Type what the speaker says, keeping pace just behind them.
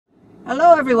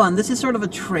Hello everyone, this is sort of a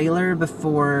trailer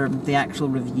before the actual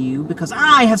review because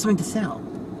I have something to sell.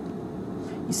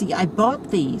 You see, I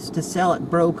bought these to sell at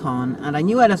BroCon and I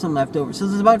knew I'd have some left over, so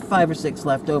there's about 5 or 6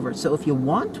 left over. So if you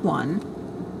want one,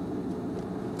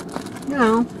 you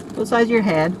know, the size of your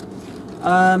head,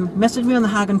 message me on the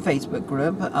Hagan Facebook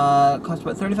group. It costs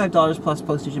about $35 plus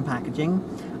postage and packaging.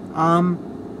 And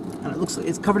it looks like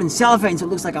it's covered in cellophane, so it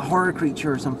looks like a horror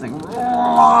creature or something.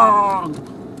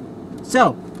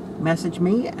 So, message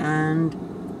me and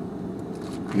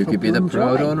you could be the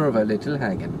proud owner of a little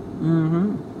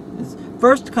Hagan. It's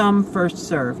first come, first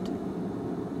served.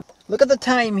 Look at the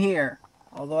time here.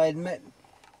 Although I admit,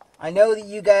 I know that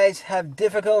you guys have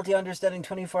difficulty understanding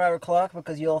 24-hour clock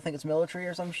because you all think it's military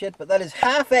or some shit, but that is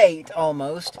 8:30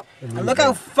 almost. And look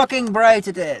how fucking bright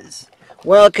it is.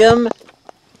 Welcome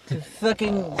to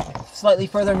fucking slightly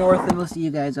further north than most of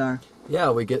you guys are. Yeah,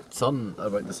 we get sun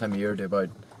about this time of year to about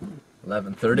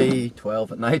 11:30,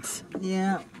 12 at night.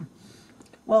 Yeah.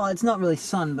 Well, it's not really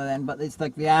sun by then, but it's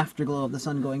like the afterglow of the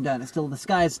sun going down. It's still, the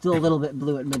sky is still a little bit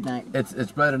blue at midnight.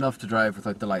 It's bright enough to drive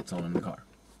without the lights on in the car.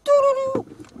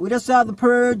 We just saw the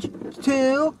Purge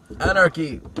 2.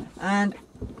 Anarchy! And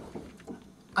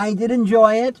I did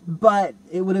enjoy it, but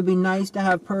it would have been nice to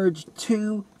have Purge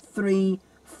 2, 3,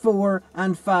 4,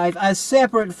 and 5 as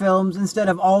separate films instead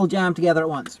of all jammed together at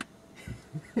once.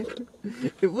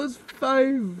 It was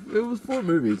 4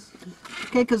 movies.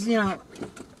 Okay, because, you know,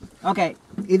 okay,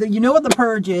 either you know what the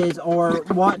Purge is or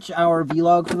watch our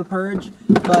vlog for the Purge,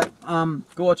 but,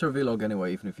 Go watch our vlog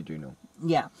anyway, even if you do know.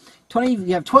 Yeah.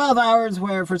 You have 12 hours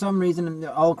where, for some reason,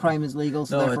 all crime is legal,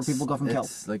 so therefore people go from kill.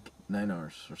 It's like 9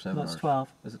 hours or 7 hours. No, it's 12.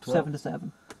 Is it 12? 7 to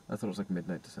 7. I thought it was like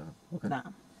midnight to 7. Okay. Nah.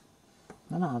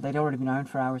 No, they'd already been on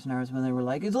for hours and hours when they were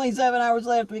like, it's only 7 hours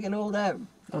left, we can hold out.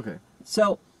 Okay.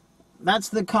 So, that's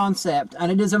the concept,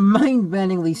 and it is a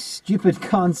mind-bendingly stupid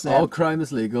concept. All crime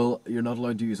is legal. You're not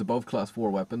allowed to use above class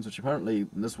 4 weapons, which apparently,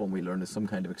 in this one we learn, is some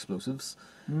kind of explosives.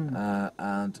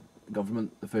 And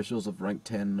government officials of rank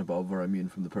 10 and above are immune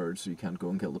from the Purge, so you can't go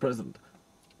and kill the president.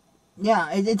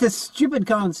 Yeah, it's a stupid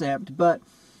concept, but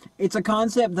it's a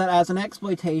concept that, as an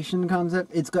exploitation concept,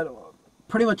 it's got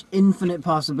pretty much infinite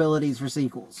possibilities for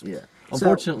sequels. Yeah.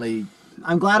 Unfortunately... So,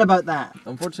 I'm glad about that.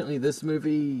 Unfortunately, this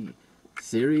movie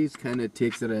series kind of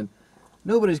takes it in.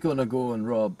 Nobody's going to go and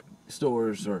rob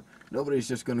stores, or nobody's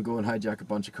just going to go and hijack a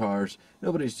bunch of cars.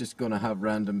 Nobody's just going to have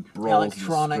random brawls in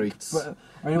the streets. Or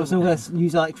you know, someone's going to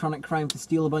use electronic crime to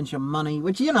steal a bunch of money,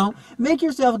 which, you know, make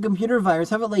yourself a computer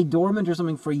virus, have it lay dormant or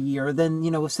something for a year, then,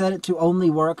 you know, set it to only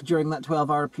work during that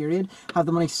 12-hour period, have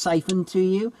the money siphoned to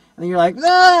you, and then you're like,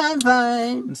 I'm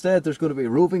fine. Instead, there's going to be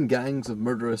roving gangs of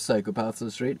murderous psychopaths in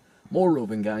the street, more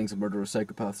roving gangs of murderous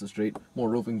psychopaths in the street, more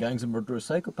roving gangs of murderous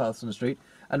psychopaths in the street,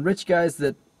 and rich guys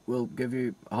that will give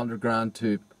you $100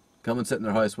 to come and sit in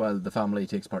their house while the family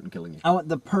takes part in killing you. I want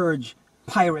the Purge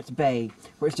Pirate Bay,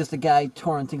 where it's just a guy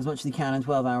torrenting as much as he can in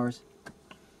 12 hours.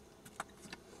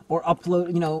 Or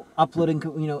uploading,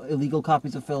 illegal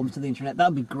copies of films to the internet. That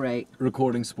would be great.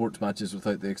 Recording sports matches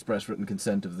without the express written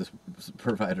consent of the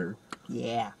provider.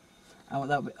 Yeah.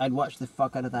 I'd watch the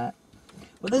fuck out of that.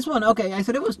 But this one, okay, I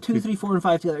said it was 2, 3, 4, and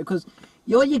 5 together, because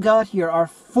all you got here are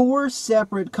 4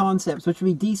 separate concepts, which would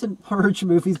be decent Purge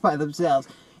movies by themselves.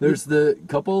 There's the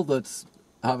couple that's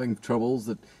having troubles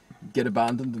that get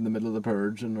abandoned in the middle of the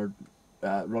Purge and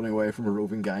are running away from a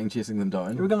roving gang chasing them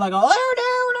down. You're going like,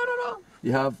 oh, no.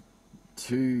 You have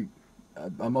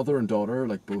a mother and daughter,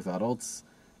 like both adults,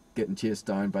 getting chased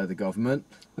down by the government.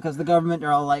 Because the government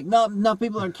are all like, no,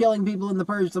 people are killing people in the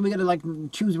Purge, so we gotta, like,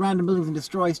 choose random buildings and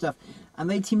destroy stuff. And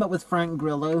they team up with Frank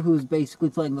Grillo, who's basically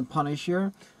playing the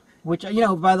Punisher. Which, you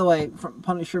know, by the way,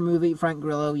 Punisher movie, Frank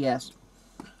Grillo, yes.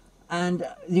 And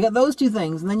you got those 2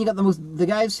 things, and then you got the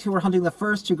guys who are hunting the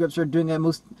first 2 groups are doing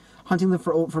hunting them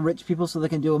for rich people so they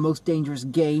can do a most dangerous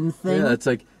game thing. Yeah, it's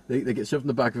like, they get shoved in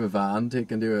the back of a van,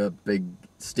 taken to a big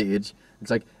stage. It's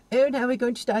like, oh, now we're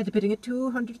going to start bidding at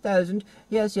 200,000.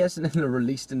 Yes, and then they're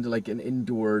released into like an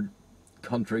indoor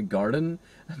country garden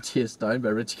and chased down by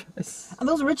rich guys. And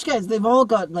those rich guys, they've all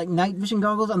got like night vision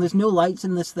goggles, and there's no lights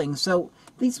in this thing. So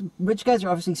these rich guys are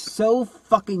obviously so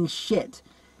fucking shit.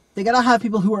 They gotta have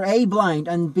people who are A, blind,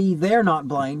 and B, they're not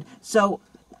blind. So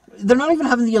they're not even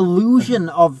having the illusion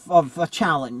of a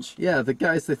challenge. Yeah, the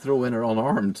guys they throw in are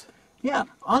unarmed. Yeah,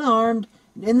 unarmed,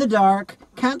 in the dark,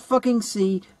 can't fucking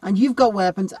see, and you've got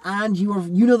weapons, and you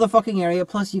know the fucking area,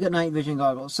 plus you got night vision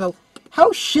goggles. So,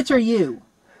 how shit are you?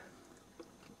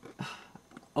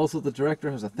 Also, the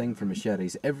director has a thing for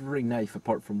machetes. Every knife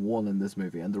apart from one in this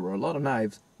movie, and there were a lot of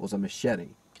knives, was a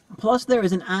machete. Plus, there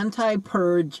is an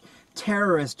anti-Purge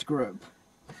terrorist group.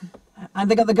 And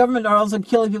the government are also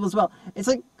killing people as well. It's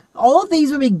like, all of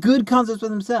these would be good concepts for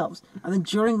themselves. And then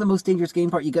during the most dangerous game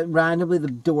part, you get randomly the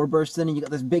door bursts in and you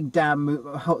got this big damn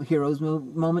heroes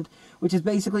moment, which is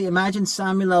basically, imagine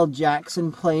Samuel L. Jackson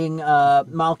playing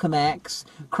Malcolm X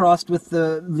crossed with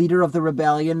the leader of the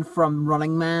rebellion from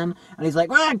Running Man. And he's like,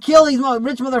 kill these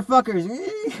rich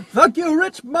motherfuckers. Fuck you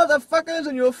rich motherfuckers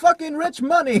and your fucking rich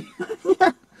money.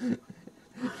 Yeah.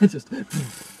 It's just...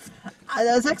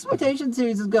 As exploitation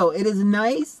series go, it is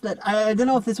nice that, I don't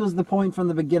know if this was the point from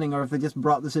the beginning or if they just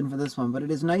brought this in for this one, but it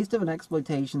is nice to have an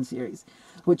exploitation series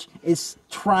which is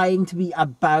trying to be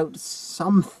about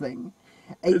something.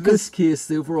 In this case,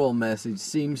 the overall message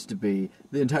seems to be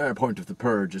the entire point of the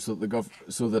Purge is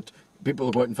so that people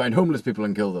will go out and find homeless people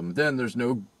and kill them. Then there's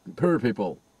no poor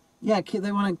people. Yeah,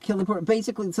 they want to kill the poor.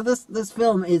 Basically, so this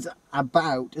film is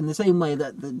about, in the same way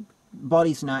that the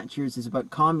Body Snatchers is about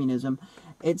communism,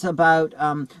 it's about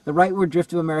the rightward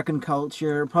drift of American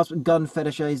culture, gun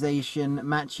fetishization,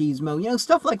 machismo,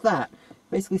 stuff like that.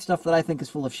 Basically stuff that I think is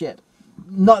full of shit.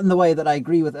 Not in the way that I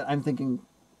agree with it. I'm thinking,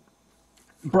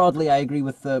 broadly I agree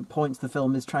with the points the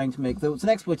film is trying to make. Though it's an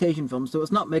exploitation film, so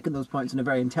it's not making those points in a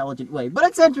very intelligent way. But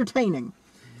it's entertaining.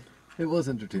 It was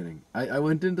entertaining. I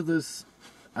went into this...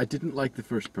 I didn't like the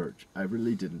first Purge. I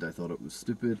really didn't. I thought it was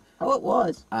stupid. Oh, it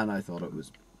was. And I thought it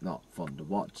was not fun to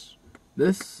watch.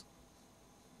 This...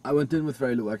 I went in with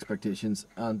very low expectations,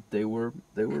 and they were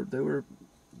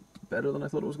better than I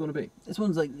thought it was going to be. This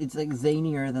one's it's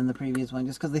zanier than the previous one,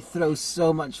 just because they throw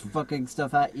so much fucking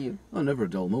stuff at you. Oh, never a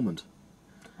dull moment.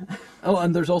 Oh,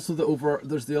 and there's also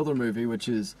there's the other movie, which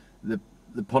is the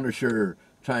Punisher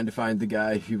trying to find the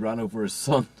guy who ran over his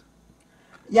son.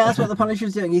 Yeah, that's what the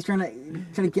Punisher's doing. He's trying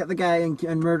to get the guy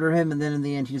and murder him, and then in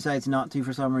the end he decides not to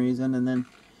for some reason, and then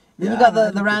you got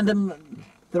the random.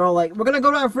 They're all like, we're gonna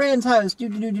go to our friend's house,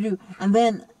 and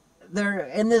then they're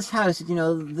in this house.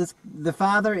 The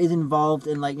father is involved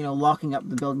in locking up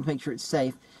the building to make sure it's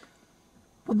safe.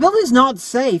 Well, the building's not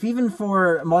safe, even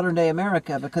for modern day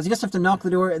America, because you just have to knock the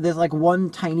door. There's one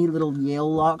tiny little Yale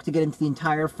lock to get into the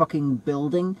entire fucking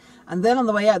building, and then on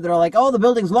the way out, they're all like, oh, the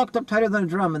building's locked up tighter than a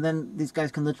drum, and then these guys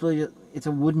can literally, it's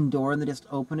a wooden door, and they just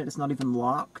open it. It's not even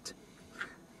locked.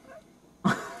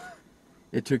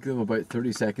 It took them about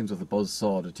 30 seconds with a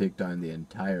buzzsaw to take down the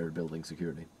entire building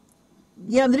security.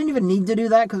 Yeah, they didn't even need to do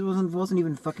that because it wasn't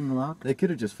even fucking locked. They could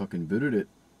have just fucking booted it.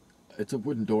 It's a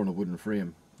wooden door and a wooden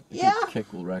frame. Yeah. A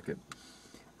kick will wreck it.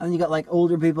 And you got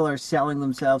older people are selling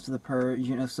themselves to the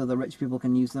Purge, so the rich people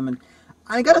can use them. And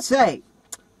I gotta say,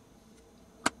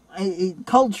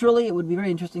 culturally, it would be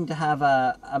very interesting to have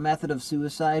a method of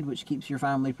suicide which keeps your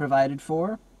family provided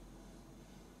for.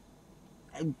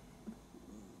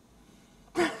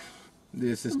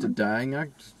 The assisted dying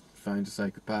act. Find a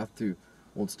psychopath who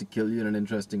wants to kill you in an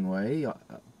interesting way.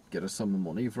 Get a sum of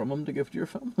money from him to give to your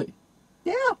family.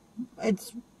 Yeah,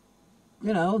 it's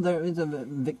there is a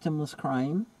victimless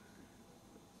crime,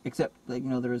 except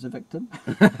there is a victim.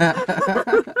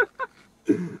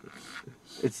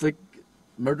 It's like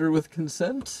murder with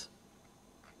consent.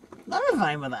 I'm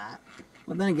fine with that.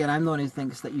 But then again, I'm the one who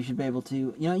thinks that you should be able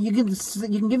to, you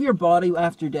can give your body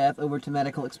after death over to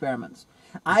medical experiments.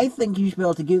 I think you should be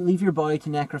able to leave your body to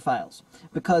necrophiles,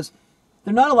 because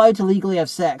they're not allowed to legally have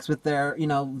sex with their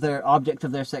object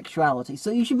of their sexuality.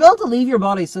 So you should be able to leave your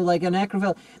body. So a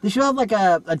necrophile, they should have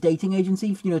a dating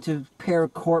agency, to pair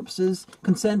corpses,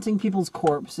 consenting people's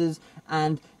corpses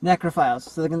and necrophiles,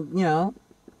 so they can,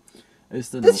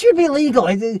 This should be legal.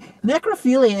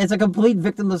 Necrophilia is a complete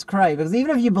victimless crime, because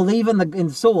even if you believe in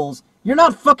souls, you're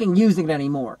not fucking using it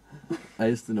anymore. I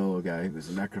used to know a guy who was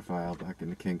a necrophile back in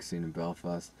the kink scene in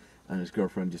Belfast, and his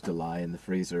girlfriend used to lie in the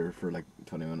freezer for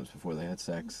 20 minutes before they had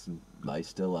sex and lie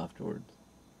still afterwards.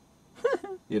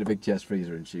 He had a big chest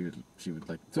freezer, and she would she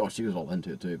was all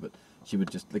into it too, but she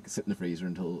would just sit in the freezer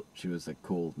until she was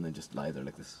cold, and then just lie there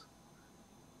like this.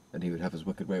 And he would have his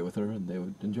wicked way with her, and they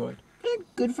would enjoy it. Yeah,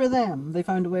 good for them. They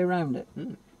found a way around it.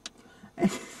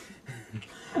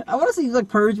 I want to see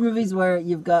Purge movies where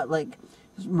you've got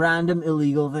just random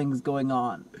illegal things going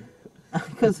on.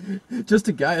 Because just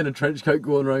a guy in a trench coat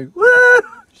going around, woo,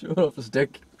 showing off his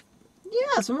dick.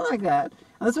 Yeah, something like that.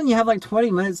 And that's when you have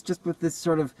 20 minutes just with this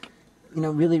sort of,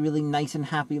 really, really nice and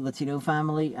happy Latino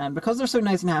family. And because they're so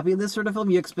nice and happy in this sort of film,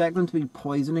 you expect them to be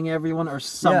poisoning everyone or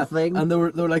something. Yeah, and they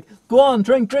were like, go on,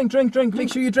 drink.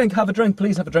 Make sure you drink. Have a drink,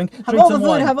 please have a drink. Have all the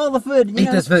food, have all the food. Eat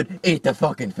this food. Eat the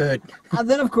fucking food. And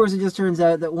then, of course, it just turns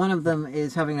out that one of them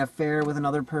is having an affair with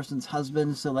another person's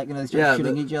husband. So, they start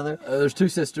shooting each other. There's two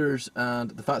sisters,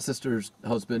 and the fat sister's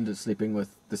husband is sleeping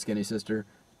with the skinny sister.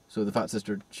 So the fat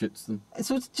sister shoots them.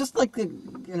 So it's just like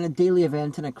in a daily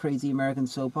event in a crazy American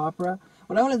soap opera.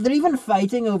 They're even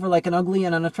fighting over like an ugly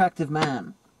and unattractive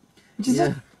man. Which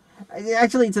is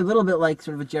actually, it's a little bit like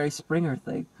sort of a Jerry Springer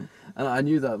thing. And I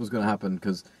knew that was going to happen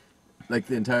because, like,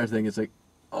 the entire thing is like,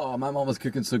 oh, my mom was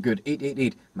cooking so good. Eat, eat,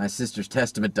 eat. My sister's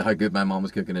testament to how good my mom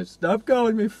was cooking is. Stop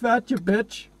calling me fat, you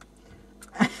bitch.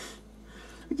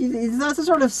 It's not the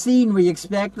sort of scene where you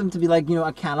expect them to be like,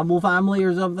 a cannibal family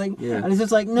or something. Yeah. And it's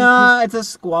just like, nah, it's a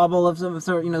squabble of some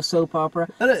sort, soap opera.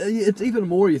 And it's even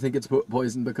more you think it's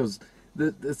poison because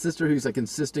the sister who's like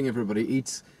insisting everybody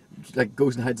eats, like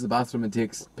goes and hides in the bathroom and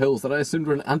takes pills that I assumed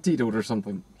were an antidote or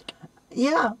something.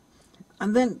 Yeah.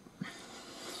 And then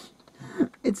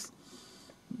it's...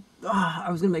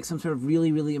 I was going to make some sort of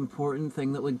really, really important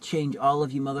thing that would change all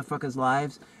of you motherfuckers'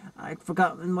 lives. I've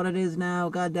forgotten what it is now,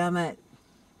 god damn it.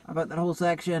 About that whole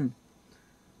section.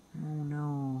 Oh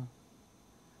no.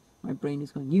 My brain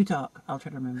is going, you talk, I'll try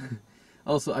to remember.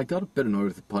 Also, I got a bit annoyed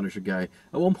with the Punisher guy.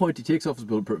 At one point he takes off his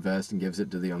bulletproof vest and gives it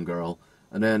to the young girl.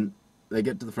 And then they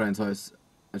get to the friend's house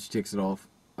and she takes it off.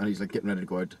 And he's like getting ready to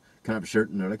go out. Can I have a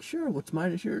shirt? And they're like, sure, what's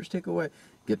mine is yours, take away.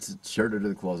 Gets his shirt out of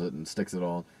the closet and sticks it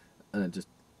on. And then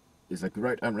he's like,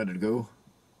 right, I'm ready to go.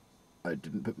 I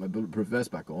didn't put my bulletproof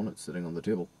vest back on. It's sitting on the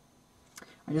table.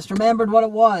 I just remembered what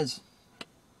it was.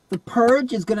 The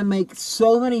Purge is going to make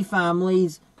so many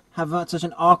families have such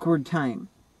an awkward time.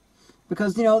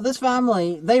 Because, this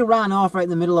family, they ran off right in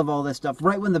the middle of all this stuff,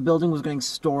 right when the building was getting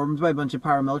stormed by a bunch of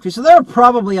paramilitary. So they're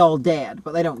probably all dead,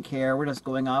 but they don't care. We're just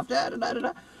going off. Da, da, da, da,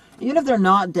 da. Even if they're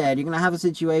not dead, you're going to have a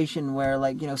situation where,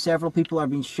 like, several people are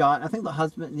being shot. I think the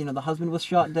husband was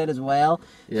shot dead as well.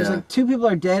 Yeah. So it's like 2 people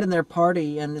are dead in their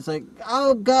party, and it's like,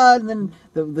 oh, God. And then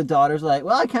the daughter's like,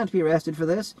 well, I can't be arrested for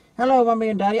this. Hello, Mommy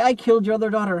and Daddy. I killed your other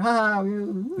daughter. Ha ha.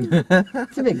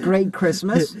 It's going to be a great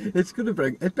Christmas.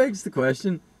 It begs the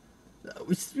question.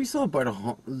 We saw about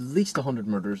at least 100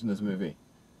 murders in this movie.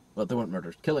 Well, they weren't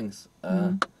murders, killings.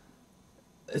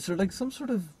 Is there, like, some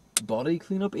sort of body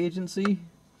cleanup agency?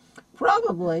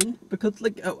 Probably. Because,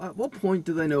 like, at what point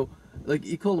do they know? Like,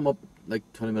 you call them up, like,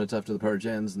 20 minutes after the Purge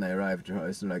ends, and they arrive at your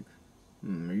house, and they're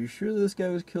like, are you sure this guy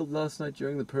was killed last night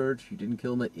during the Purge? You didn't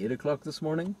kill him at 8 o'clock this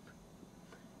morning?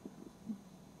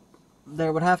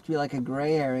 There would have to be, like, a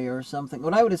grey area or something.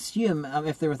 What I would assume,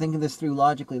 if they were thinking this through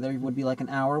logically, there would be, like, an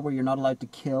hour where you're not allowed to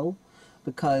kill,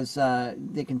 because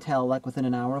they can tell, like, within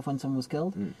an hour of when someone was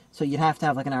killed. So you'd have to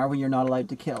have, like, an hour when you're not allowed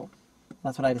to kill.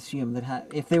 That's what I'd assume, that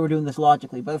if they were doing this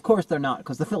logically. But of course they're not,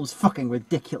 because the film's fucking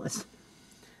ridiculous.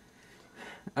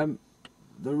 There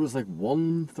was, like,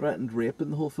 one threatened rape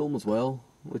in the whole film as well,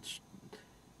 which,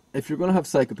 if you're going to have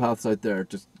psychopaths out there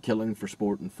just killing for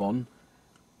sport and fun,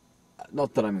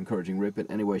 not that I'm encouraging rape in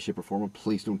any way, shape or form, and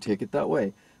please don't take it that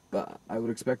way, but I would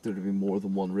expect there to be more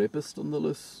than one rapist on the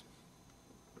loose.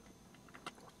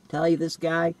 Tell you, this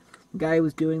guy... The guy who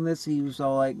was doing this, he was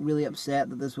all, like, really upset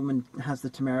that this woman has the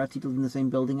temerity to live in the same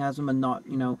building as him and not,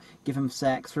 give him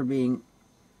sex for being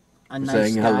a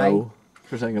nice guy.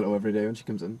 For saying hello every day when she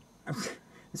comes in.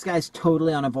 This guy's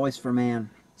totally on A Voice for Man.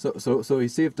 So he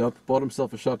saved up, bought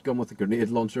himself a shotgun with a grenade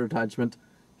launcher attachment,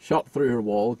 shot through her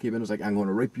wall, came in and was like, I'm going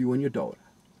to rape you and your daughter.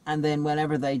 And then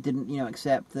whenever they didn't,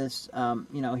 accept this,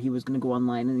 he was going to go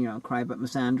online and, cry about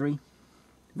misandry.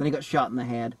 Then he got shot in the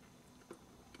head.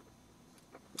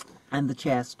 And the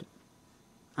chest,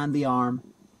 and the arm,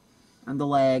 and the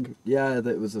leg. Yeah,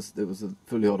 it was a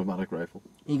fully automatic rifle.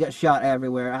 He got shot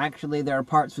everywhere. Actually, there are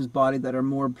parts of his body that are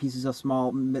more pieces of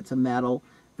small bits of metal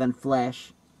than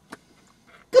flesh.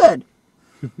 Good!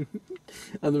 And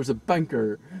there was a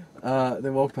banker. They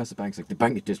walked past the banks like, the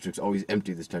bank district's always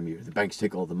empty this time of year. The banks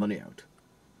take all the money out.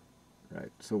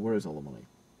 Right, so where is all the money?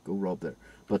 Go rob there.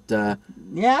 But,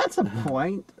 yeah, that's a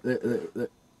point.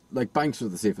 Like, banks are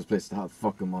the safest place to have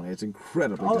fucking money. It's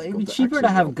incredibly difficult. It'd be cheaper to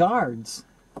have guards.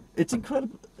 It's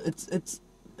incredible. It's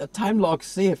a time lock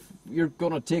safe. You're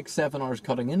going to take 7 hours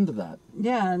cutting into that.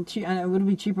 Yeah, and it would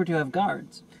be cheaper to have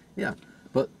guards. Yeah,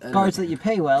 but... guards that you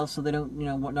pay well, so they don't,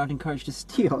 not encouraged to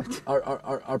steal it.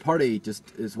 Our party just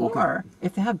is walking... Or,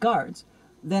 if they have guards,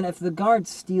 then if the guards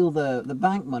steal the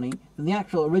bank money, then the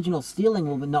actual original stealing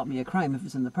will not be a crime if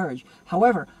it's in the Purge.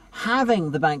 However,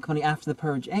 having the bank money after the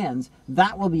Purge ends,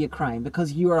 that will be a crime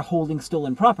because you are holding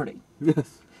stolen property.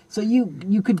 Yes. So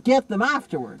you could get them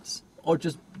afterwards. Or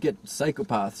just get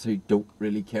psychopaths who don't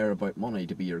really care about money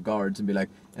to be your guards and be like,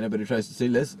 anybody tries to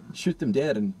steal this, shoot them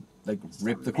dead and, like,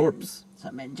 rape the corpse.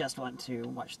 Some men just want to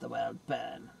watch the world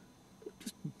burn.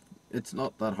 It's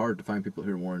not that hard to find people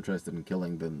who are more interested in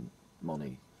killing than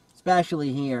money.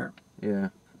 Especially here. Yeah.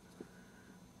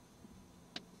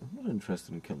 I'm not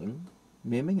interested in killing.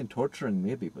 Maiming and torturing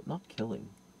maybe, but not killing.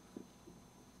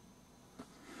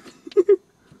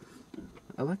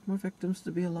 I like my victims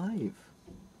to be alive.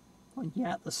 Well,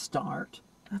 yeah, at the start.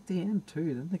 At the end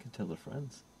too, then they can tell their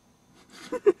friends.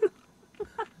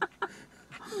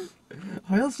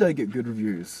 How else do I get good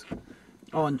reviews?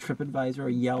 Oh, on TripAdvisor or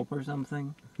Yelp or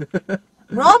something.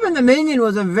 Robyn the Minion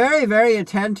was a very, very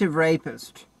attentive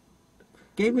rapist.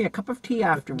 Gave me a cup of tea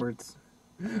afterwards.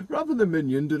 Robyn the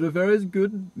Minion did a very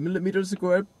good millimeter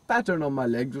square pattern on my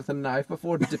legs with a knife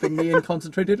before dipping me in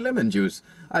concentrated lemon juice.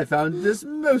 I found this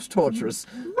most torturous.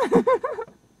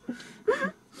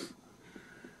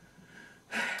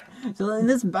 So in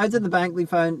this, I was at the bank. We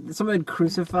found someone had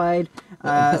crucified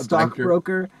a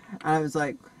stockbroker. And I was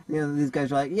like, these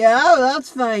guys are like, yeah, oh,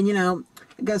 that's fine.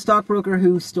 Got a stockbroker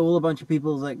who stole a bunch of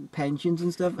people's like pensions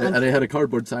and stuff. And they had a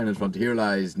cardboard sign in front. Here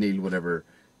lies Neil, whatever.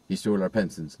 He stole our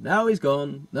pensions. Now he's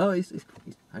gone. No, he's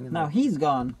hanging. Now he's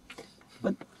gone.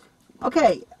 But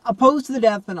okay, opposed to the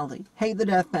death penalty. Hate the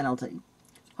death penalty.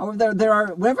 However, there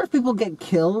are whenever people get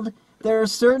killed, there are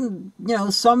certain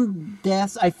some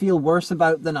deaths I feel worse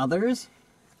about than others.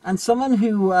 And someone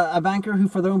who, a banker who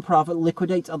for their own profit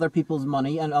liquidates other people's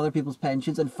money and other people's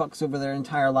pensions and fucks over their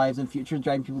entire lives and futures,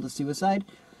 driving people to suicide.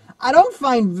 I don't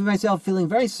find myself feeling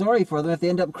very sorry for them if they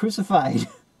end up crucified.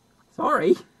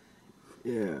 Sorry.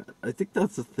 Yeah, I think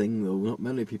that's a thing though. Not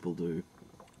many people do.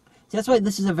 That's why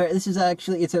this is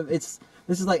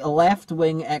like a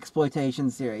left-wing exploitation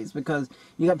series, because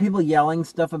you got people yelling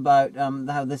stuff about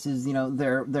how this is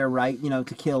their right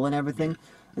to kill and everything.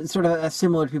 It's sort of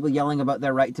similar to people yelling about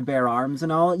their right to bear arms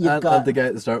and all. And the guy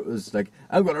at the start was like,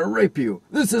 "I'm gonna rape you.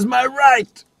 This is my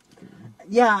right."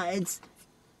 Yeah,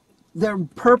 they're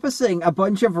purposing a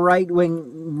bunch of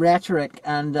right-wing rhetoric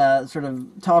and sort of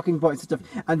talking points and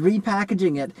stuff, and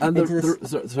repackaging it and into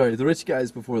this. The rich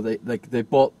guys before they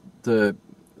bought the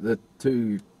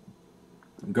two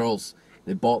girls.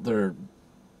 They bought their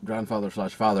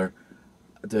grandfather/father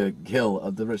to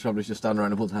kill. The rich families just stand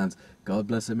around and hold hands. God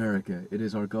bless America. It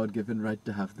is our God-given right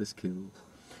to have this kill.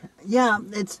 Yeah,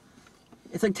 it's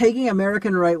like taking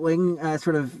American right-wing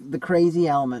sort of the crazy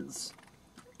elements.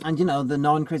 And, the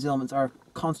non-crazy elements are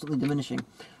constantly diminishing.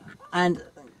 And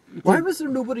why was there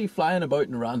nobody flying about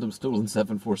in a random stolen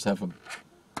 747?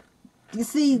 You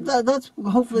see,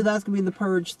 hopefully that's going to be in the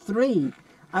Purge 3.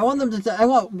 I want them to. I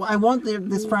want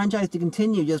this franchise to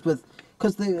continue just with,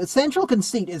 because the central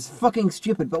conceit is fucking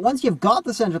stupid. But once you've got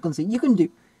the central conceit, you can do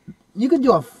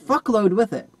a fuckload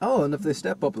with it. Oh, and if they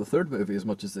step up the third movie as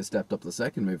much as they stepped up the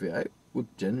second movie, I would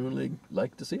genuinely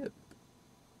like to see it.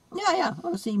 Yeah, I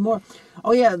want to see more.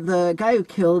 Oh yeah, the guy who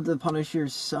killed the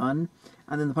Punisher's son,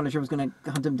 and then the Punisher was going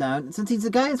to hunt him down. Since he's a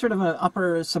guy in sort of an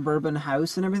upper suburban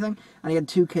house and everything, and he had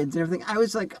 2 kids and everything, I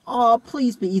was like, oh,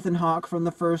 please be Ethan Hawke from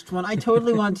the first one. I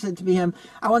totally wanted it to be him.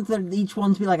 I wanted each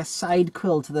one to be like a side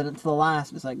quill to the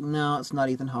last. It's like, no, it's not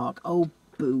Ethan Hawke. Oh,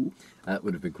 boo. That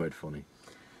would have been quite funny.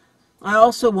 I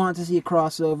also want to see a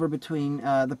crossover between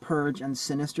The Purge and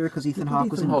Sinister, because Ethan Hawke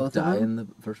was in both of them. In the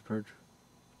first Purge?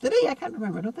 Did he? I can't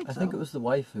remember. I don't think so. I think it was the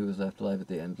wife who was left alive at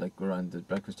the end, like around the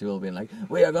breakfast table, being like,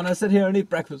 "We are gonna sit here and eat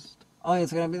breakfast." Oh,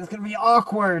 it's gonna be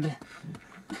awkward.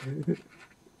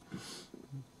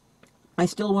 I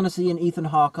still want to see an Ethan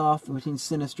Hawke off between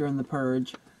Sinister and The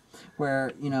Purge,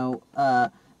 where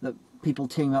the people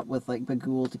team up with like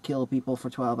Bagul to kill people for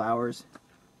 12 hours.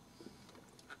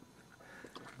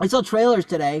 I saw trailers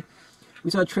today.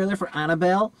 We saw a trailer for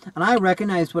Annabelle, and I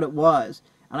recognized what it was.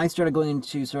 And I started going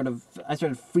into I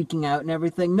started freaking out and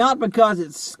everything. Not because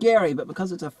it's scary, but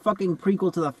because it's a fucking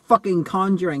prequel to the fucking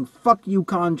Conjuring. Fuck you,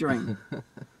 Conjuring.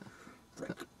 It's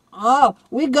like, oh,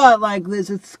 we got like this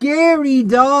a scary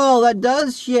doll that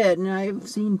does shit. And I've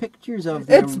seen pictures of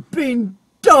them. It's been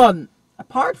done!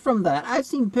 Apart from that, I've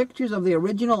seen pictures of the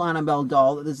original Annabelle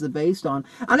doll that this is based on,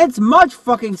 and it's much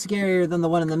fucking scarier than the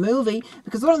one in the movie,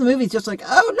 because the one in the movie is just like,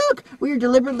 oh look, we are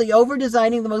deliberately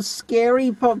over-designing the most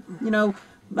scary,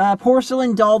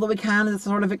 porcelain doll that we can, and it's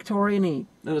sort of Victorian-y.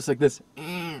 And it's like this.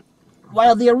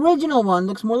 While the original one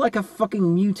looks more like a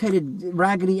fucking mutated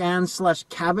Raggedy Ann /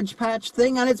 Cabbage Patch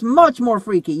thing, and it's much more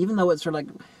freaky, even though it's sort of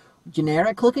like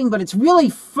generic looking, but it's really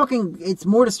fucking, it's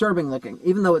more disturbing looking,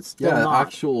 even though it's still not.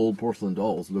 Actual old porcelain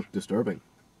dolls look disturbing.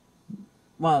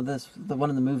 Well, the one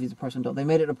in the movie is a porcelain doll. They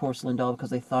made it a porcelain doll because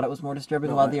they thought it was more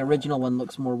disturbing, while the original one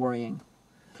looks more worrying.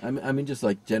 I mean, just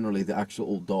like generally the actual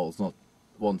old dolls, not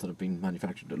ones that have been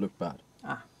manufactured that look bad.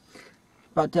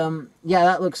 But yeah,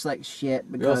 that looks like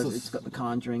shit because it's got the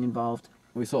Conjuring involved.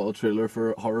 We saw a trailer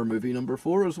for horror movie number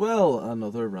 4 as well,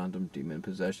 another random demon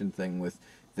possession thing with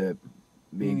the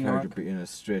main character being a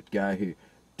straight guy who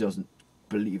doesn't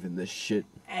believe in this shit.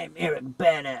 I'm Eric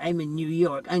Bana. I'm in New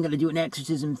York. I'm gonna do an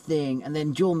exorcism thing. And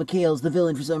then Joel McHale's the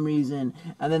villain for some reason.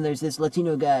 And then there's this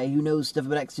Latino guy who knows stuff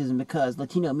about exorcism because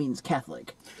Latino means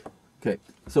Catholic. Okay,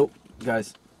 so,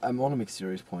 guys, I want to make a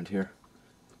serious point here.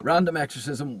 Random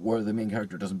exorcism where the main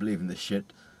character doesn't believe in this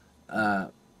shit.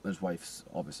 His wife's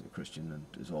obviously a Christian and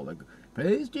is all like,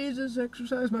 praise Jesus,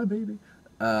 exorcise my baby.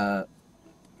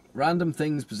 Random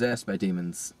things possessed by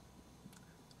demons.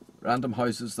 Random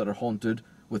houses that are haunted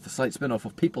with a slight spin-off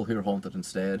of people who are haunted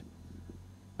instead.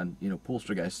 And, you know,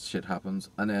 poltergeist shit happens.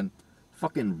 And then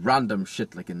fucking random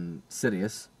shit like in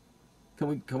Sidious.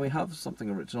 Can we have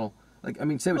something original? Like, I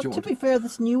mean, say what you want. To be fair,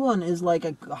 this new one is like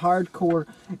a hardcore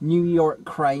New York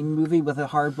crime movie with a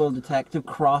hardboiled detective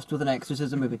crossed with an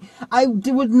exorcism movie. I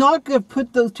would not have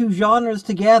put those two genres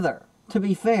together, to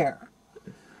be fair.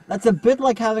 That's a bit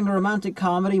like having a romantic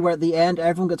comedy where at the end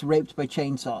everyone gets raped by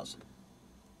chainsaws.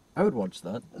 I would watch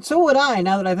that. So would I,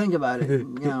 now that I think about it. You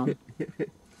know. You know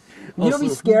what would be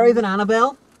scarier than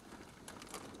Annabelle?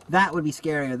 That would be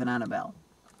scarier than Annabelle.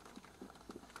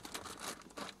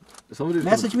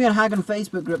 Message me on Hagan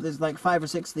Facebook group. There's like 5 or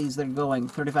 6 of these that are going.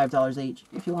 $35 each.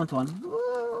 If you want one.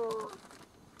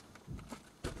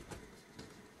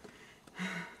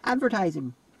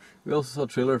 Advertising. We also saw a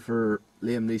trailer for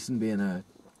Liam Neeson being a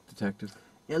detective.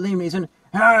 Yeah, Liam Neeson.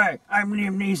 Hi, I'm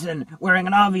Liam Neeson, wearing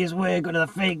an obvious wig with a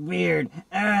fake beard.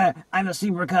 I'm a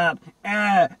super cop.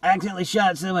 I accidentally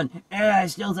shot someone. I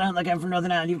still sound like I'm from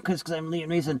Northern Ireland because I'm Liam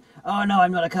Neeson. Oh no,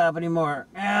 I'm not a cop anymore.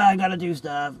 I gotta do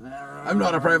stuff. I'm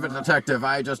not a private detective.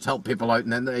 I just help people out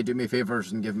and then they do me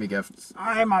favors and give me gifts.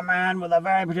 I'm a man with a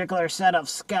very particular set of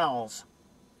skills.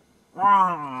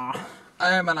 I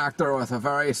am an actor with a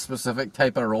very specific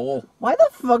type of role. Why the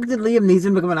fuck did Liam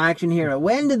Neeson become an action hero?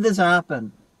 When did this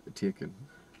happen? Taken.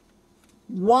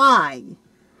 Why?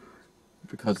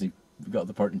 Because he got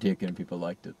the part in Taken and people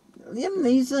liked it. Liam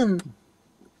Neeson.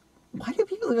 Why do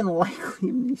people even like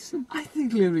Liam Neeson? I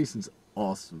think Liam Neeson's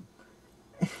awesome.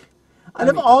 Out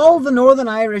of all the Northern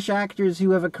Irish actors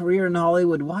who have a career in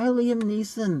Hollywood, why Liam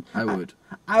Neeson? I would.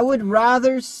 I would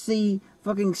rather see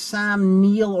fucking Sam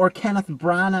Neill or Kenneth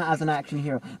Branagh as an action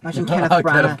hero. Imagine Kenneth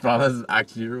Branagh. Kenneth Branagh as an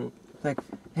action hero. Like,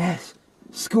 yes,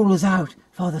 school is out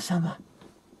for the summer.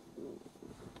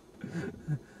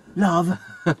 Love.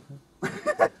 I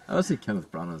want to see Kenneth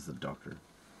Branagh as the Doctor.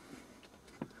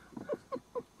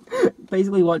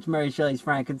 Basically watch Mary Shelley's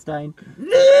Frankenstein.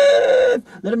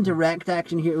 Let him direct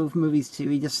action hero movies too.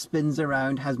 He just spins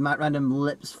around, has random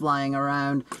lips flying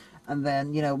around, and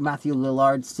then, you know, Matthew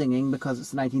Lillard singing because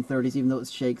it's the 1930s even though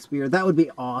it's Shakespeare. That would be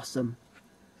awesome.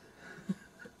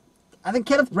 I think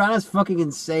Kenneth Branagh's fucking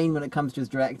insane when it comes to his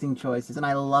directing choices, and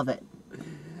I love it.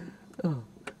 Oh.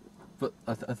 But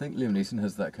I think Liam Neeson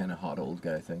has that kind of hot old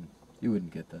guy thing. You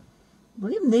wouldn't get that.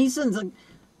 Liam Neeson's like...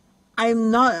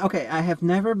 I'm not... Okay, I have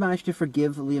never managed to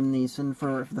forgive Liam Neeson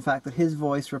for the fact that his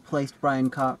voice replaced Brian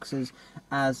Cox's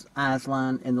as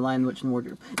Aslan in The Lion, the Witch, and the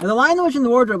Wardrobe. Now, The Lion, the Witch, and the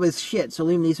Wardrobe is shit, so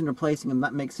Liam Neeson replacing him,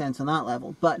 that makes sense on that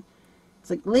level. But it's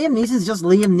like, Liam Neeson's just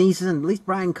Liam Neeson. At least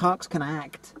Brian Cox can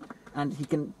act. And he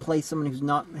can play someone who's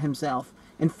not himself.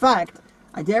 In fact,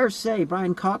 I dare say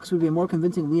Brian Cox would be a more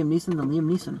convincing Liam Neeson than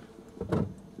Liam Neeson.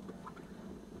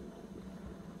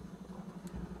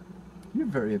 You're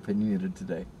very opinionated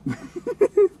today.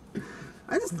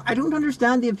 I don't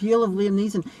understand the appeal of Liam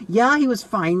Neeson. Yeah, he was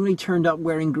fine when he turned up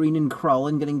wearing green and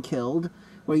crawling, getting killed,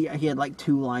 where he had like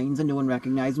 2 lines and no one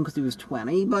recognized him because he was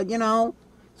 20. But, you know,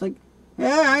 it's like,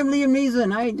 yeah, I'm Liam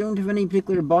Neeson. I don't have any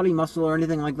particular body muscle or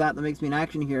anything like that makes me an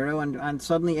action hero. And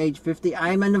suddenly, age 50,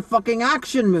 I'm into fucking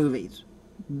action movies.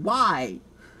 Why?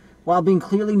 While being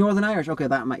clearly Northern Irish. Okay,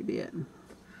 that might be it.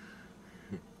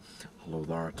 Hello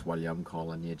there, it's William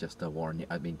calling you just to warn you.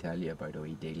 I've been telling you about a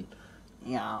wee deal.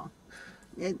 Yeah.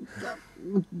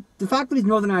 The fact that he's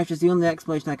Northern Irish is the only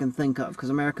explanation I can think of, because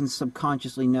Americans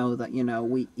subconsciously know that, you know,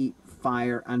 we eat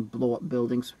fire and blow up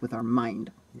buildings with our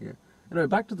mind. Yeah. Anyway,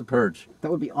 back to the Purge.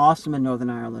 That would be awesome in Northern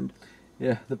Ireland.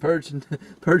 Yeah, the Purge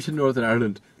in Northern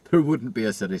Ireland. There wouldn't be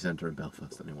a city centre in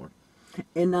Belfast anymore.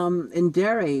 In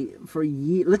Derry, for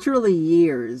literally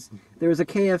years, there was a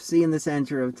KFC in the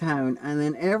centre of town, and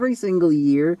then every single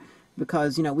year,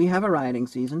 because, you know, we have a rioting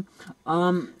season,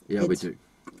 yeah, we do.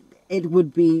 It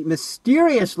would be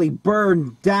mysteriously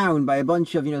burned down by a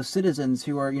bunch of, you know, citizens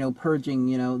who are, you know, purging,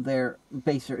 you know, their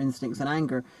baser instincts and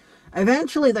anger.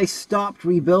 Eventually, they stopped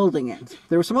rebuilding it.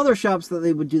 There were some other shops that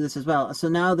they would do this as well. So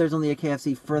now there's only a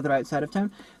KFC further outside of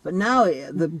town. But now,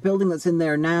 the building that's in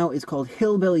there now is called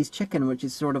Hillbilly's Chicken, which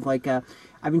is sort of like a...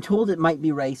 I've been told it might be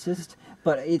racist,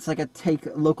 but it's like a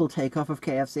local takeoff of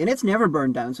KFC. And it's never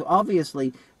burned down. So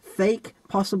obviously, fake,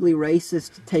 possibly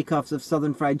racist takeoffs of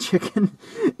Southern Fried Chicken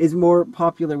is more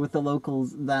popular with the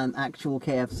locals than actual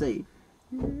KFC.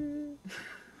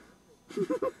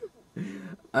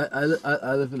 I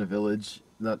live in a village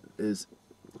that is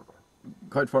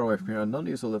quite far away from here, and none of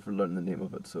you will ever learn the name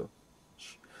of it, so...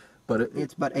 But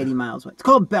it's about 80 miles away. It's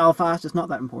called Belfast. It's not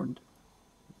that important.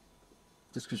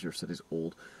 Just because your city's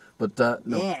old. But,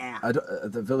 no. Yeah.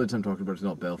 The village I'm talking about is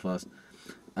not Belfast.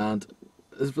 And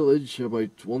this village,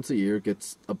 about once a year,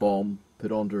 gets a bomb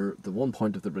put under the one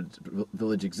point of the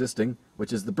village existing,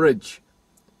 which is the bridge.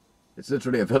 It's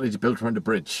literally a village built around a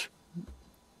bridge.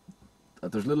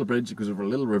 There's a little bridge that goes over a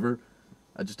little river,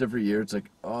 and just every year it's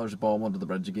like, oh, there's a bomb under the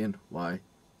bridge again. Why?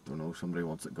 Don't know, somebody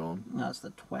wants it gone. That's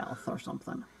the 12th or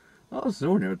something. Oh, it's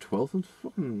nowhere near 12th. It's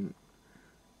fucking...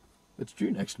 It's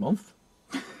due next month.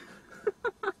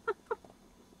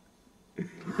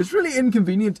 It's really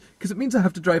inconvenient, because it means I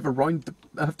have to drive around.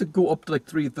 I have to go up to like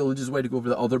 3 villages away to go over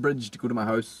the other bridge to go to my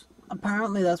house.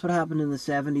 Apparently that's what happened in the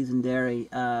 70s in Derry,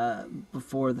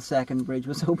 before the second bridge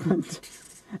was opened.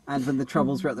 And when the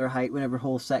Troubles were at their height, whenever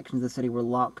whole sections of the city were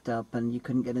locked up and you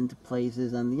couldn't get into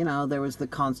places, and, you know, there was the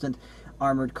constant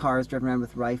armoured cars driven around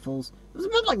with rifles. It was a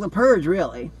bit like the Purge,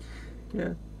 really.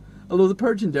 Yeah. Although the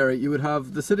Purge in Derry, you would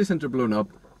have the city centre blown up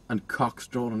and cocks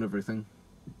drawn on everything.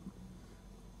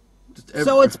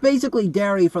 So it's basically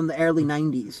Derry from the early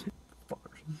 90s.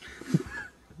 Fuckers.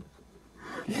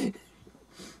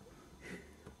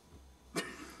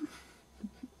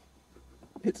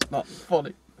 It's not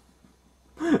funny.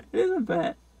 It is a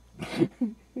bit.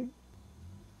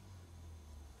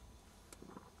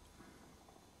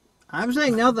 I'm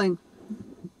saying nothing.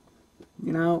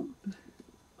 You know,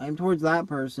 I'm towards that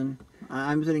person.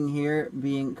 I'm sitting here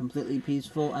being completely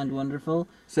peaceful and wonderful.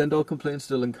 Send all complaints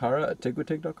to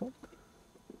linkara@tigwitig.com.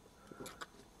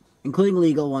 Including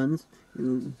legal ones.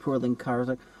 Poor Linkara's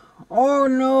like, oh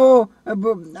no,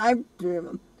 I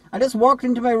just walked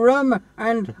into my room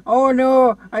and, oh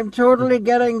no, I'm totally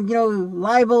getting, you know,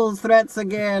 libel threats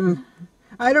again.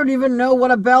 I don't even know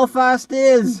what a Belfast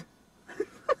is.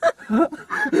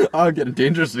 I'm getting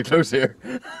dangerously close here.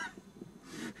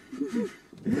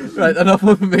 Right, enough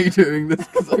of me doing this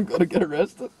because I'm going to get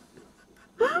arrested.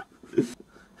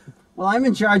 Well, I'm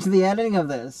in charge of the editing of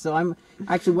this, so I'm...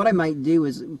 Actually, what I might do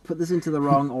is put this into the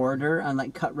wrong order and,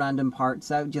 like, cut random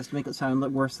parts out just to make it sound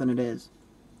look worse than it is.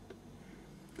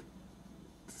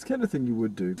 It's the kind of thing you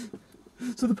would do.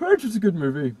 So The Purge was a good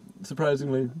movie,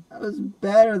 surprisingly. That was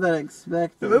better than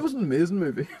expected. It was an amazing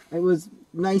movie. It was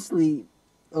nicely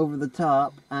over the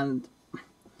top, and...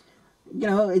 You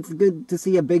know, it's good to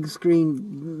see a big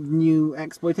screen new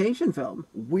exploitation film.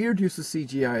 Weird use of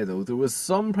CGI, though. There was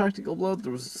some practical blood,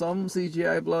 there was some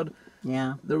CGI blood.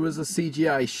 Yeah. There was a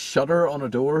CGI shutter on a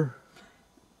door.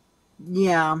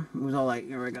 Yeah, it was all like,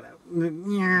 we're gonna...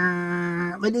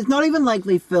 Yeah. Like, it's not even like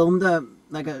they filmed a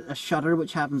shutter,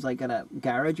 which happens like at a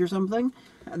garage or something,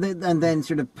 and then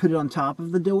sort of put it on top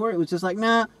of the door. It was just like,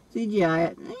 nah, CGI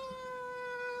it.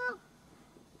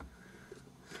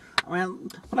 Well,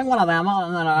 putting one of them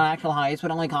on an actual house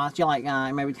would only cost you like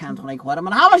maybe 10-20 quid. I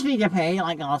mean, how much did you pay?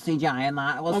 Like, CGI and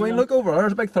that. I mean, look over there.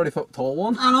 There's a big 30-foot tall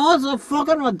one. I know, it's a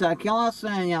fucking ridiculous.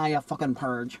 Yeah, you fucking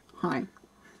Purge. Hi.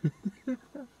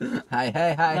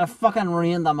 Hi. You fucking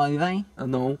ruined the movie. I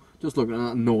know. Just looking at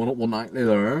it and knowing it one night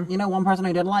there. You know one person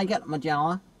who did like it?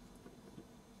 Magella.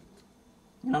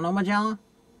 You don't know Magella?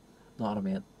 Not a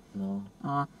mate. No.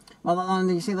 Well,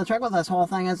 you see, the trick with this whole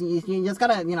thing is you just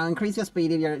gotta, you know, increase the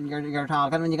speed of your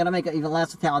talking, and you gotta make it even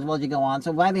less intelligible as you go on.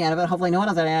 So by the end of it, hopefully no one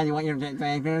has any idea what you're doing.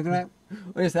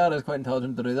 Well, you say that is quite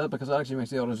intelligent to do that, because it actually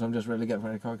makes the audience just really get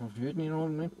very confused, you know what I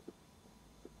mean?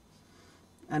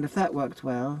 And if that worked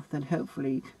well, then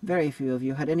hopefully very few of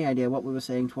you had any idea what we were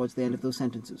saying towards the end of those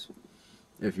sentences.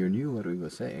 If you knew what we were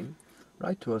saying,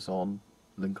 write to us on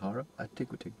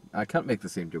linkara@tigwitig. I can't make the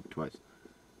same joke twice.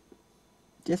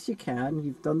 Yes, you can.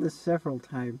 You've done this several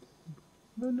times.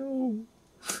 I know.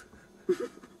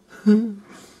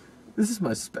 This is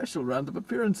my special random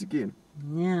appearance again.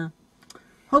 Yeah.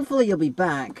 Hopefully you'll be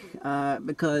back,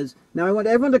 because... Now I want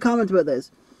everyone to comment about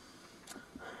this.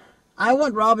 I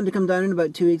want Robyn to come down in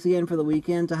about 2 weeks again for the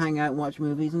weekend to hang out and watch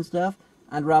movies and stuff.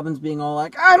 And Robyn's being all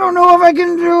like, I don't know if I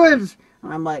can do it!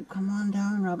 And I'm like, come on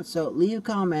down, Robyn. So leave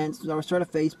comments, or start a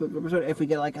Facebook group. If we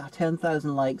get like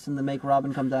 10,000 likes and they make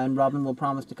Robyn come down, Robyn will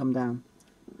promise to come down.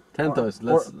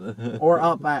 10,000, or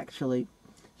up, actually.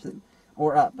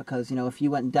 Or up, because, you know, if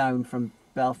you went down from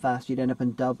Belfast, you'd end up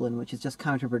in Dublin, which is just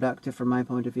counterproductive from my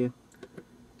point of view.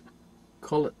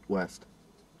 Call it west.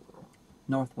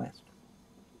 Northwest.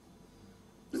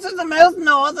 This is the most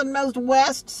north and most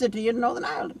west city in Northern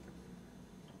Ireland.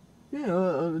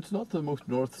 Yeah, it's not the most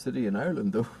north city in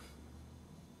Ireland, though.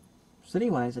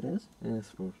 City-wise, it is. Yeah, I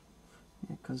suppose.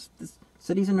 Yeah, because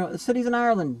cities in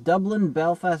Ireland: Dublin,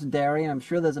 Belfast, Derry, and I'm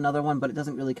sure there's another one, but it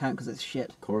doesn't really count because it's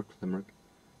shit. Cork, Limerick.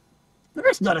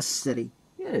 Limerick's not a city.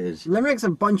 Yeah, it is. Limerick's a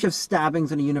bunch of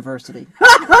stabbings in a university.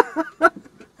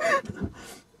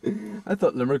 I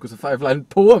thought Limerick was a 5-line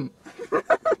poem.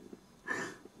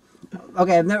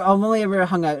 Okay, I've only ever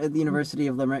hung out at the University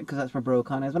of Limerick because that's where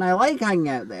BroCon is, and I like hanging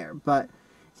out there, but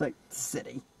it's like,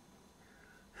 city.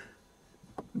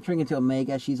 I'm turning into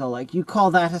Omega, she's all like, you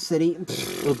call that a city?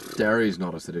 Well, Derry's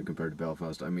not a city compared to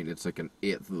Belfast. I mean, it's like an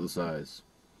eighth of the size.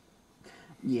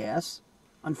 Yes.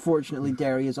 Unfortunately,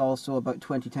 Derry is also about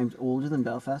 20 times older than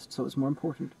Belfast, so it's more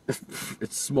important.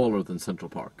 It's smaller than Central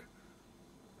Park.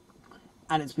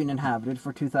 And it's been inhabited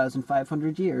for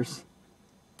 2,500 years.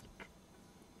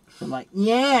 So I'm like,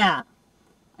 yeah!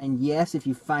 And yes, if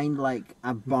you find, like,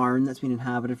 a barn that's been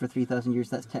inhabited for 3,000 years,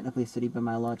 that's technically a city by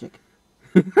my logic.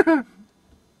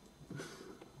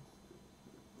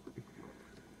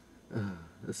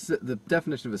 The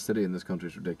definition of a city in this country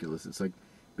is ridiculous. It's like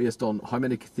based on how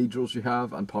many cathedrals you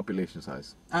have and population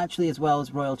size. Actually, as well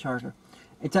as royal charter.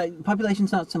 It's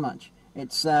population's not so much.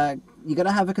 It's you got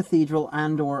to have a cathedral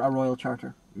and or a royal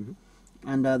charter,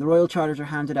 and the royal charters are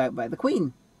handed out by the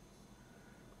Queen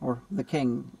or the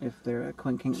King if they're a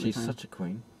king. She's such a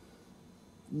queen.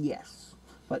 Yes,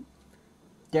 but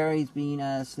Derry's been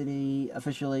a city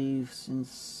officially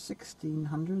since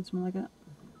 1600, something like that.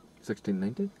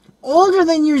 1690? Older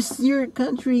than your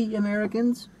country,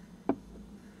 Americans.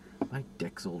 My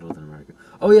dick's older than America.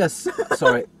 Oh yes,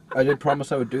 sorry. I did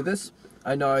promise I would do this.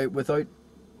 I now, without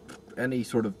any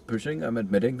sort of pushing, I'm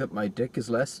admitting that my dick is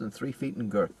less than 3 feet in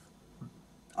girth.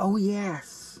 Oh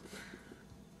yes.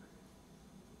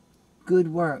 Good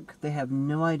work. They have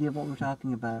no idea what we're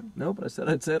talking about. No, but I said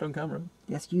I'd say it on camera.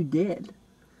 Yes, you did.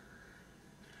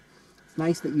 It's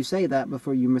nice that you say that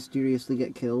before you mysteriously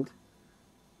get killed.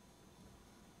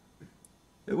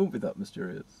 It won't be that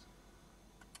mysterious.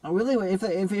 Oh, really?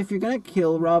 If you're gonna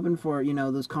kill Robyn for, you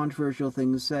know, those controversial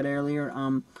things said earlier,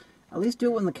 at least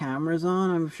do it when the camera's on.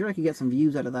 I'm sure I could get some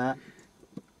views out of that.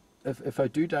 If I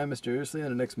do die mysteriously in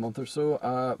the next month or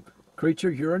so,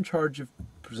 Creature, you're in charge of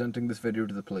presenting this video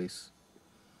to the police.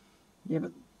 Yeah,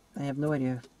 but I have no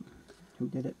idea who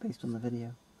did it based on the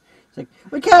video. It's like,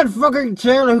 we can't fucking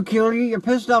tell who killed you. You're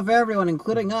pissed off everyone,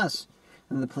 including us.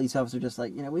 And the police officer just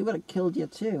like, you know, we would have killed you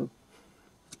too.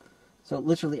 So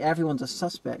literally everyone's a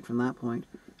suspect from that point.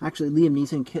 Actually, Liam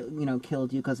Neeson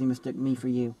killed you because he mistook me for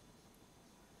you.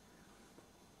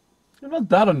 You're not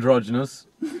that androgynous.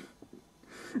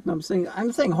 No, I'm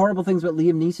saying horrible things about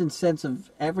Liam Neeson's sense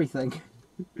of everything.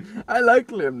 I like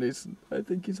Liam Neeson. I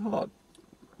think he's hot.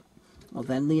 Well,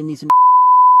 then Liam Neeson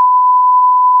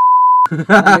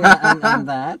and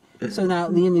that. So now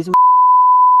Liam Neeson.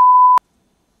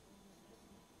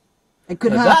 It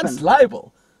could now happen. That's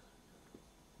libel.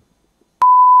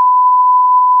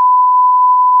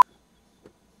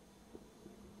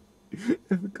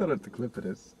 If we cut out the clip of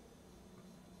this.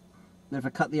 If I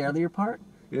cut the earlier part?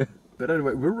 Yeah. But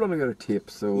anyway, we're running out of tape,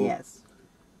 so... Yes.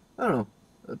 I don't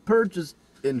know. Purge is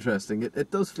interesting.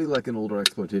 It does feel like an older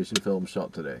exploitation film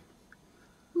shot today.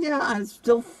 Yeah, it's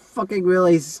still fucking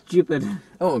really stupid.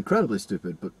 Oh, incredibly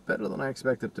stupid, but better than I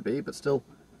expected it to be, but still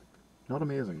not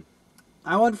amazing.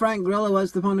 I want Frank Grillo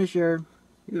as the Punisher.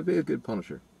 He would be a good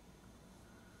Punisher.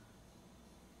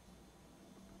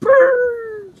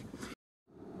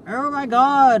 Oh my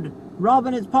god!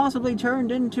 Robyn is possibly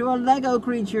turned into a Lego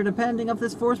creature depending if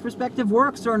this force perspective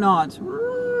works or not.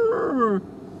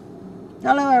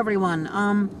 Hello everyone.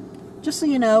 Just so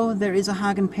you know, there is a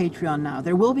Hagan Patreon now.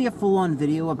 There will be a full-on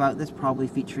video about this, probably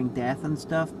featuring death and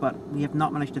stuff, but we have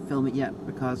not managed to film it yet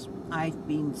because I've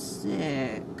been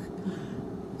sick.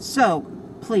 So,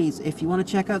 please, if you want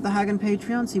to check out the Hagan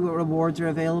Patreon, see what rewards are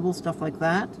available, stuff like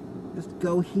that, just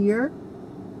go here,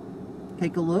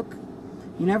 take a look.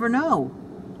 You never know.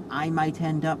 I might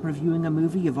end up reviewing a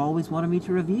movie you've always wanted me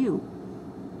to review.